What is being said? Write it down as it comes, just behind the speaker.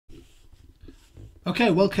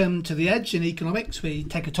Okay, welcome to the Edge in economics. We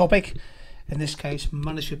take a topic, in this case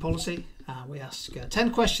monetary policy, and we ask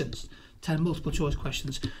 10 questions, 10 multiple choice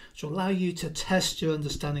questions to allow you to test your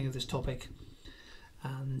understanding of this topic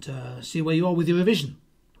and see where you are with your revision.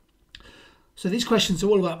 So these questions are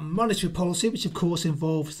all about monetary policy, which of course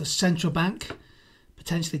involves the central bank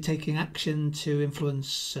potentially taking action to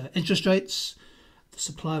influence interest rates, the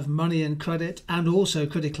supply of money and credit, and also,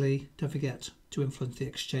 critically, don't forget, to influence the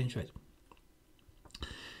exchange rate.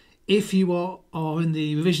 If you are in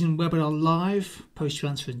the revision webinar live, post your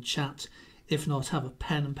answer in chat. If not, have a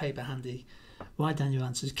pen and paper handy. Write down your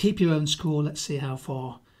answers. Keep your own score. Let's see how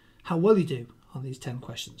well you do on these 10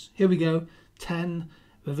 questions. Here we go. 10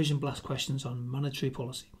 revision blast questions on monetary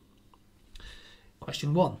policy.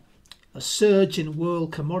 Question 1. A surge in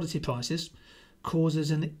world commodity prices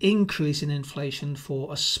causes an increase in inflation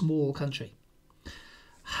for a small country.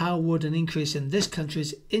 How would an increase in this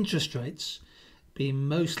country's interest rates be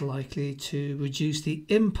most likely to reduce the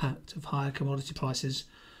impact of higher commodity prices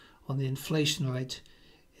on the inflation rate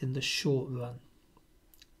in the short run?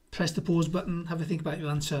 Press the pause button, have a think about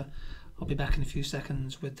your answer. I'll be back in a few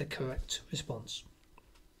seconds with the correct response.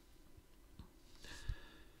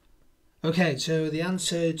 Okay, so the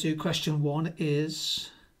answer to question 1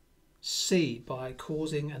 is C, by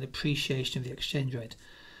causing an appreciation of the exchange rate.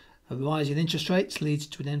 A rise in interest rates leads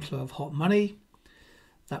to an inflow of hot money.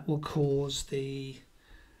 That will cause the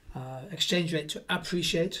exchange rate to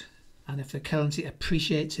appreciate, and if the currency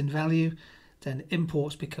appreciates in value, then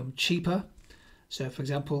imports become cheaper. So, for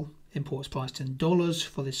example, imports priced in dollars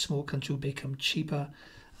for this small country will become cheaper,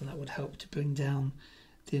 and that would help to bring down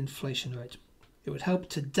the inflation rate. It would help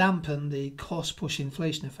to dampen the cost-push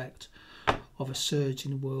inflation effect of a surge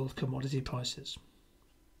in world commodity prices.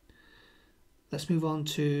 Let's move on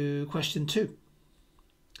to question 2.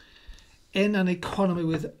 In an economy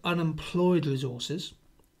with unemployed resources,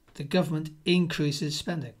 the government increases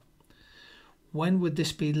spending. When would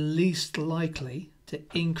this be least likely to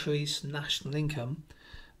increase national income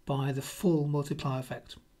by the full multiplier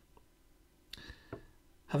effect?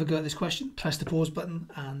 Have a go at this question. Press the pause button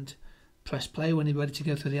and press play when you're ready to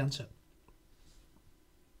go through the answer.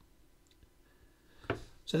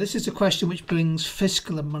 So this is a question which brings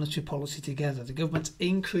fiscal and monetary policy together. The government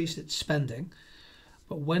increased its spending,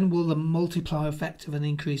 but when will the multiplier effect of an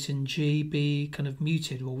increase in G be kind of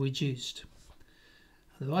muted or reduced?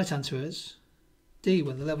 And the right answer is D,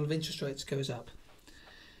 when the level of interest rates goes up.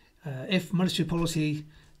 If monetary policy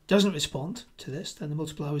doesn't respond to this, then the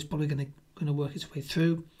multiplier is probably going to work its way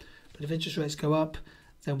through. But if interest rates go up,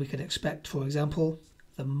 then we can expect, for example,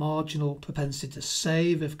 the marginal propensity to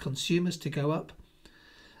save of consumers to go up.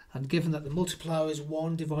 And given that the multiplier is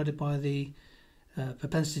 1 divided by the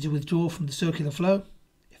propensity to withdraw from the circular flow,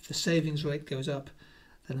 if the savings rate goes up,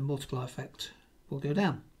 then the multiplier effect will go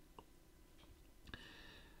down.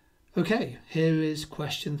 Okay, here is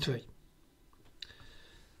question 3.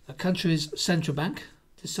 A country's central bank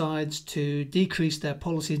decides to decrease their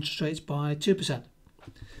policy interest rates by 2%.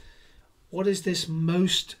 What is this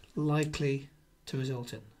most likely to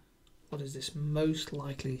result in? What is this most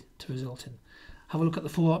likely to result in? Have a look at the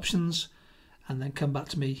 4 options and then come back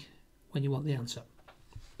to me when you want the answer.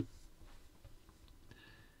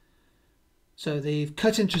 So they've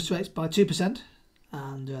cut interest rates by 2%,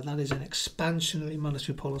 and that is an expansionary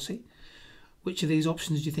monetary policy. Which of these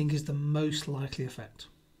options do you think is the most likely effect?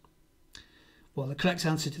 Well, the correct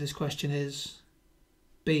answer to this question is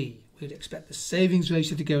B. We'd expect the savings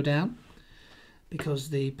ratio to go down because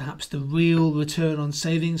perhaps the real return on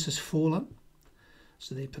savings has fallen,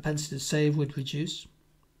 so the propensity to save would reduce.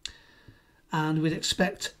 And we'd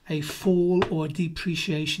expect a fall or a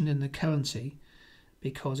depreciation in the currency,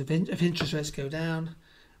 because if interest rates go down,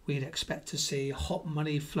 we'd expect to see hot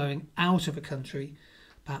money flowing out of a country,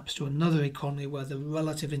 perhaps to another economy where the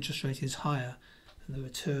relative interest rate is higher and the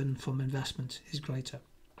return from investment is greater.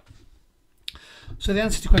 So the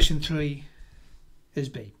answer to question 3 is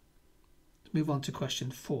B. Let's move on to question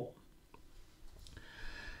 4.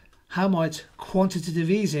 How might quantitative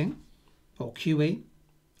easing, or QE,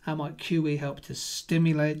 how might QE help to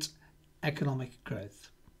stimulate economic growth?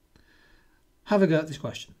 Have a go at this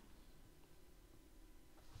question.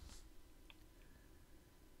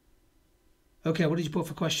 Okay, what did you put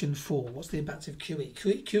for question 4? What's the impact of QE?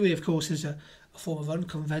 QE, of course, is a form of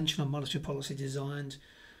unconventional monetary policy designed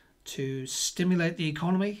to stimulate the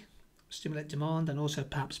economy, stimulate demand, and also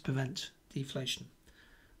perhaps prevent deflation.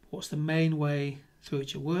 What's the main way through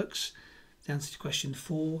which it works? The answer to question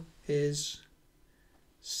 4 is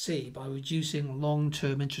C, by reducing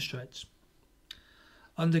long-term interest rates.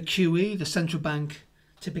 Under QE, the central bank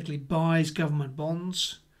typically buys government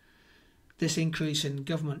bonds. This increase in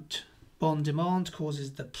government bond demand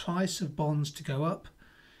causes the price of bonds to go up,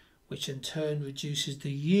 which in turn reduces the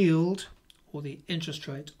yield or the interest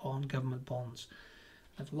rate on government bonds.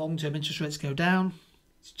 If long-term interest rates go down,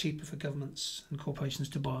 it's cheaper for governments and corporations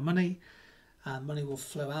to borrow money, and money will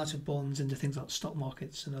flow out of bonds into things like stock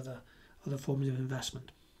markets and other forms of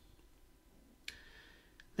investment.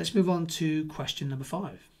 Let's move on to question number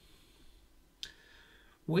 5.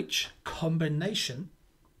 Which combination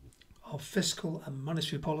of fiscal and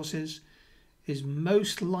monetary policies is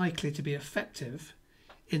most likely to be effective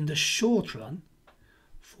in the short run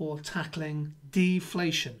for tackling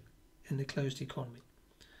deflation in the closed economy?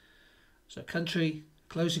 So a country,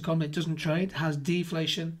 closed economy, doesn't trade, has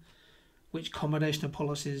deflation. Which combination of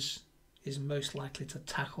policies is most likely to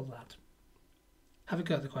tackle that? Have a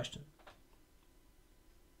go at the question.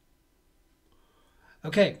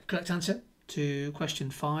 Okay, correct answer to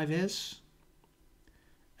question 5 is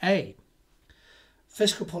A.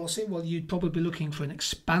 Fiscal policy. Well, you'd probably be looking for an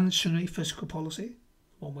expansionary fiscal policy.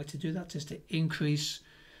 One way to do that is to increase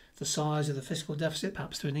the size of the fiscal deficit,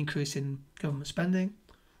 perhaps through an increase in government spending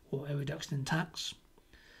or a reduction in tax.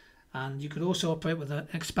 And you could also operate with an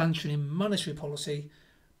expansionary monetary policy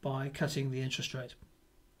by cutting the interest rate.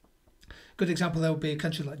 A good example there would be a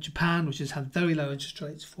country like Japan, which has had very low interest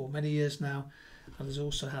rates for many years now, and has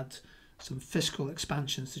also had some fiscal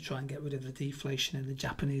expansions to try and get rid of the deflation in the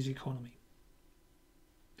Japanese economy.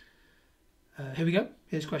 Here we go.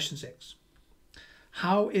 Here's question 6.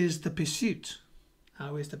 How is the pursuit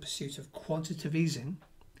of quantitative easing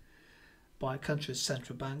by a country's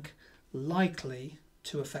central bank likely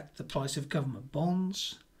to affect the price of government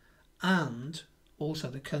bonds and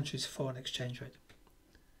also the country's foreign exchange rate?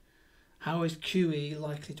 How is QE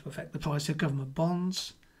likely to affect the price of government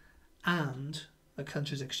bonds and the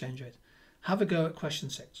country's exchange rate? Have a go at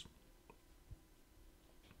question 6.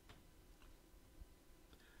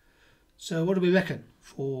 So what do we reckon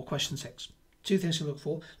for question 6? 2 things to look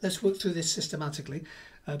for. Let's work through this systematically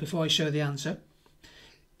before I show the answer.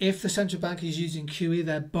 If the central bank is using QE,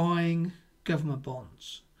 they're buying government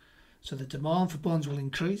bonds. So the demand for bonds will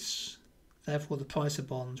increase, therefore the price of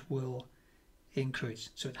bonds will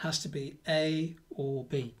increase. So it has to be A or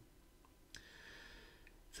B.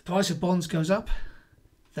 If the price of bonds goes up,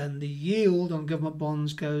 then the yield on government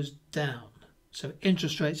bonds goes down. So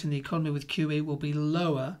interest rates in the economy with QE will be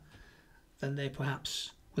lower than they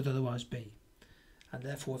perhaps would otherwise be. And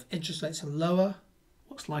therefore, if interest rates are lower,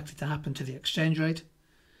 what's likely to happen to the exchange rate?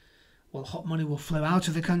 Well, hot money will flow out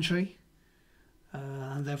of the country,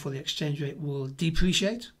 and therefore the exchange rate will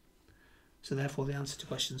depreciate. So therefore the answer to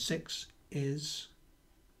question 6 is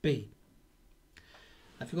B.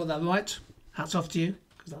 Now, if you got that right, hats off to you,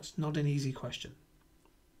 because that's not an easy question.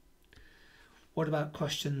 What about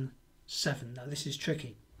question 7? Now this is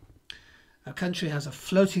tricky. A country has a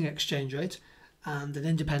floating exchange rate and an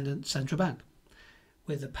independent central bank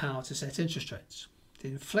with the power to set interest rates. The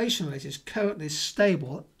inflation rate is currently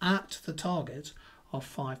stable at the target of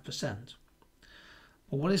 5%.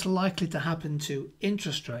 But what is likely to happen to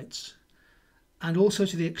interest rates and also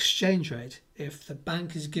to the exchange rate if the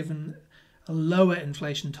bank is given a lower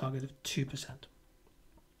inflation target of 2%?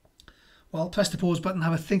 Well, press the pause button,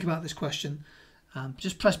 have a think about this question, and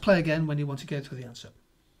just press play again when you want to go through the answer.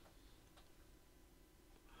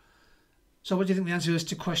 So what do you think the answer is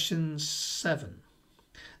to question 7?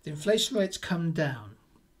 The inflation rates come down.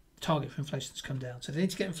 The target for inflation has come down. So they need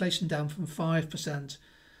to get inflation down from 5%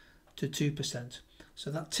 to 2%. So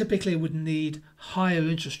that typically would need higher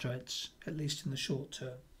interest rates, at least in the short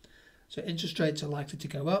term. So interest rates are likely to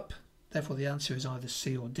go up. Therefore, the answer is either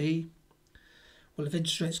C or D. Well, if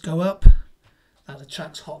interest rates go up, that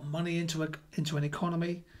attracts hot money into an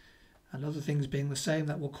economy. And other things being the same,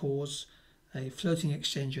 that will cause a floating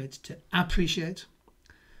exchange rate to appreciate.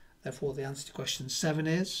 Therefore, the answer to question 7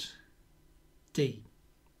 is D.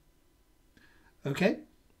 Okay, hope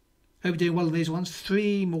you're doing well on these ones.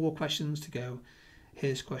 3 more questions to go.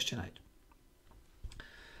 Here's question 8.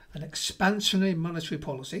 An expansionary monetary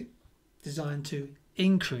policy designed to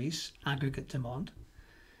increase aggregate demand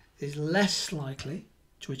is less likely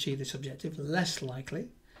to achieve this objective, less likely,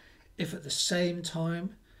 if at the same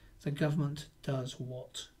time the government does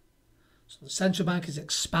what? So the central bank is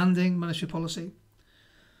expanding monetary policy.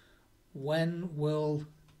 When will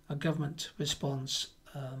a government response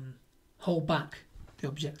hold back the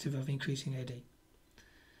objective of increasing AD?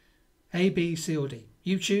 A, B, C or D?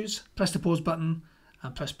 You choose, press the pause button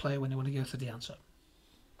and press play when you want to go through the answer.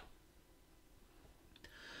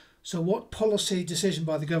 So what policy decision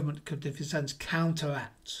by the government could, in a sense,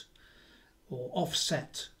 counteract or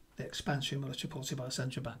offset the expansionary monetary policy by the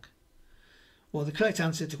central bank? Well, the correct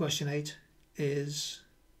answer to question 8 is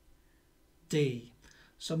D.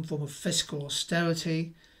 Some form of fiscal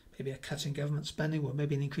austerity, maybe a cut in government spending, or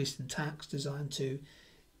maybe an increase in tax designed to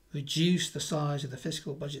reduce the size of the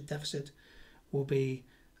fiscal budget deficit, will be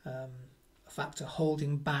a factor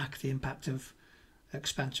holding back the impact of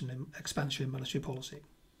expansionary monetary policy.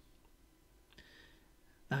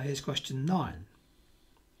 Now here's question 9.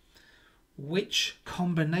 Which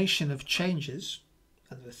combination of changes,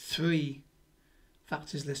 and there are 3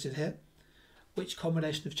 factors listed here, which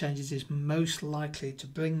combination of changes is most likely to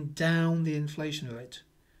bring down the inflation rate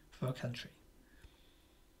for a country?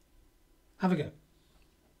 Have a go.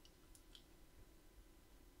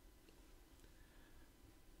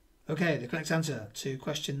 Okay, the correct answer to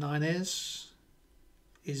question 9 is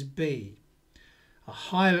B. A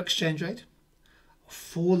higher exchange rate, a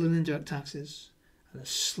fall in indirect taxes, and a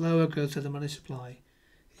slower growth of the money supply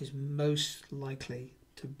is most likely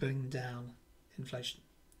to bring down inflation.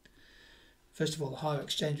 First of all, the higher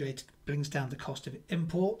exchange rate brings down the cost of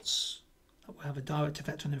imports. That will have a direct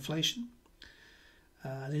effect on inflation.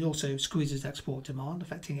 And it also squeezes export demand,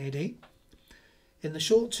 affecting AD. In the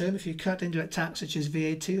short term, if you cut indirect tax such as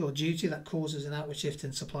VAT or duty, that causes an outward shift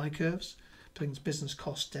in supply curves, brings business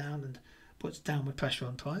costs down and puts downward pressure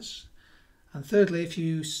on price. And thirdly, if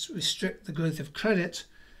you restrict the growth of credit,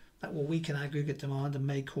 that will weaken aggregate demand and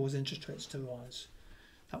may cause interest rates to rise.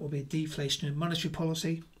 That will be a deflationary monetary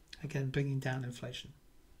policy, again bringing down inflation.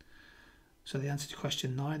 So the answer to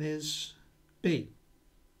question 9 is B.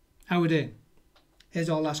 How are we doing? Here's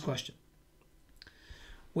our last question.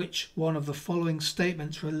 Which one of the following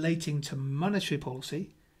statements relating to monetary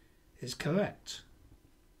policy is correct?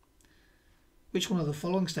 Which one of the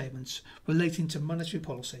following statements relating to monetary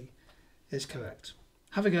policy is correct?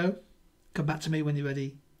 Have a go. Come back to me when you're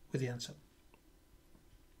ready with the answer.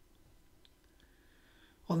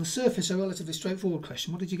 On the surface, a relatively straightforward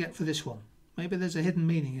question. What did you get for this one? Maybe there's a hidden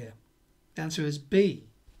meaning here. The answer is B.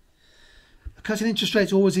 A cut in interest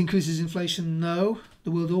rates always increases inflation. No.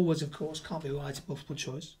 The word always, of course, can't be right at multiple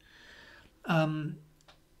choice.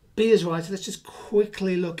 B is right. Let's just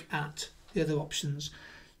quickly look at the other options.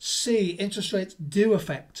 C, interest rates do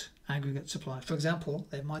affect aggregate supply. For example,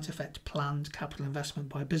 they might affect planned capital investment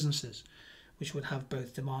by businesses, which would have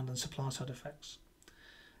both demand and supply side effects.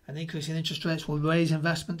 An increase in interest rates will raise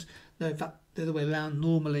investment. No, in fact, the other way around.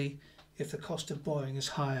 Normally, if the cost of borrowing is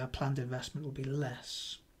higher, planned investment will be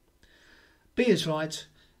less. B is right.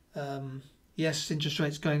 Yes, interest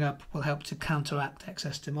rates going up will help to counteract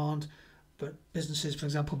excess demand, but businesses, for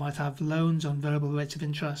example, might have loans on variable rates of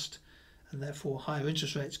interest, and therefore higher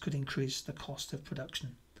interest rates could increase the cost of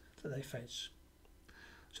production that they face.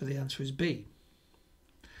 So the answer is B.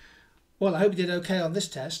 Well, I hope you did okay on this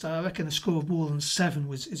test. I reckon a score of more than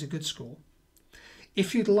 7 is a good score.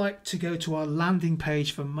 If you'd like to go to our landing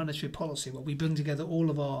page for monetary policy, where we bring together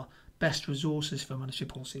all of our best resources for monetary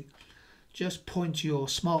policy, just point your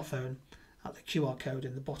smartphone at the QR code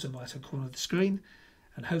in the bottom right hand corner of the screen,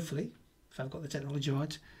 and hopefully, if I've got the technology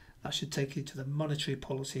right, that should take you to the monetary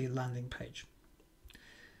policy landing page.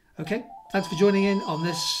 Okay, thanks for joining in on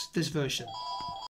this version.